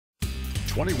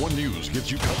21 News gives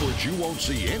you coverage you won't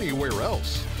see anywhere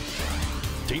else.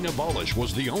 Dana Balish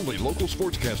was the only local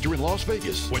sportscaster in Las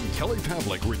Vegas when Kelly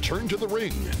Pavlik returned to the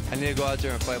ring. I need to go out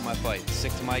there and fight my fight.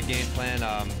 Stick to my game plan,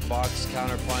 box,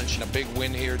 counter punch. A big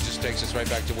win here just takes us right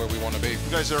back to where we want to be.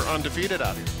 You guys are undefeated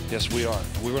out here. Yes, we are.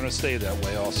 We're going to stay that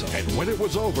way also. And when it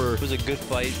was over, It was a good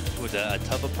fight with a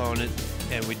tough opponent,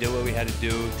 and we did what we had to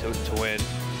do to win.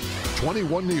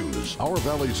 21 News, our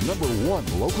Valley's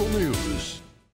 #1 local news.